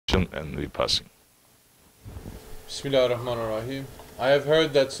and we passing. Bismillahirrahmanirrahim. I have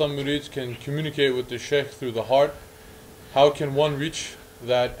heard that some murids can communicate with the Shaykh through the heart. How can one reach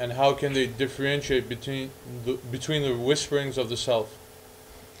that, and how can they differentiate between the whisperings of the self?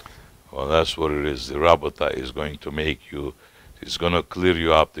 Well, that's what it is. The Rabata is going to make you, it's going to clear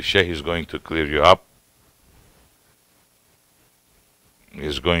you up. The Shaykh is going to clear you up.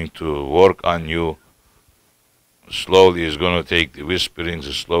 He's going to work on you. Slowly he's going to take the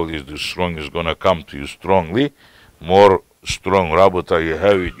whisperings, slowly the strong is going to come to you strongly. More strong Rabata you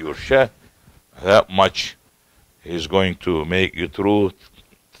have with your Shaykh, that much he's going to make you through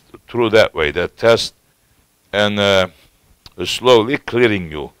that way, that test, and slowly clearing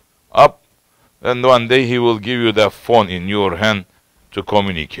you up. And one day he will give you that phone in your hand to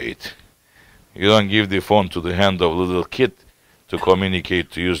communicate. You don't give the phone to the hand of little kid to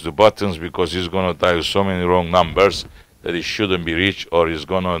communicate, to use the buttons, because he's going to dial so many wrong numbers that he shouldn't be reached, or he's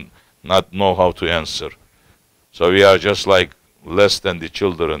going to not know how to answer. So we are just like less than the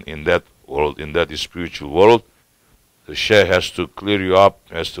children in that world, in that spiritual world. The Shaykh has to clear you up,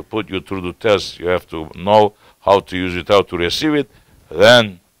 has to put you through the test. You have to know how to use it, how to receive it.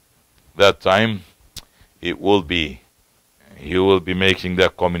 Then, that time, you will be making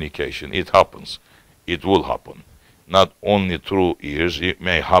that communication. It happens. It will happen. Not only through ears, it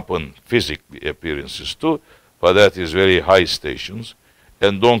may happen physically, appearances too, but that is very high stations.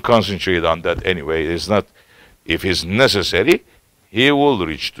 And don't concentrate on that anyway. It's not, if it's necessary, he will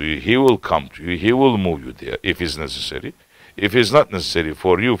reach to you, he will come to you, he will move you there if it's necessary. If it's not necessary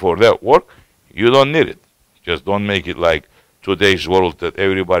for you for that work, you don't need it. Just don't make it like today's world that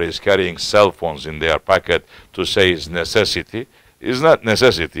everybody is carrying cell phones in their pocket to say it's necessity. It's not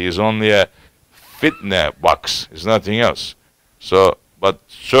necessity, it's only a fitna box, it's nothing else. So, but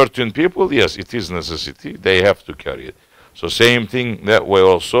certain people, yes, it is necessity, they have to carry it. So same thing that way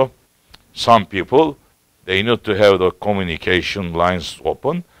also. Some people, they need to have the communication lines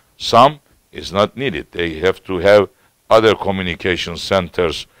open. Some is not needed. They have to have other communication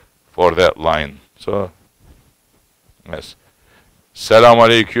centers for that line. So, yes. Assalamu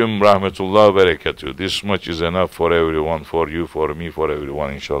alaikum rahmatullah wa barakatuh. This much is enough for everyone, for you, for me, for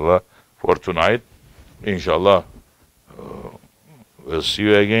everyone, inshallah, for tonight. Inshallah, we'll see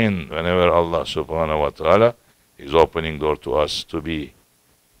you again whenever Allah subhanahu wa ta'ala is opening door to us to be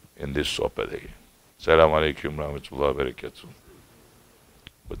in this sohbet again. Assalamu alaikum rahmatullah wa barakatuh.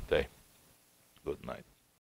 Good day. Good night.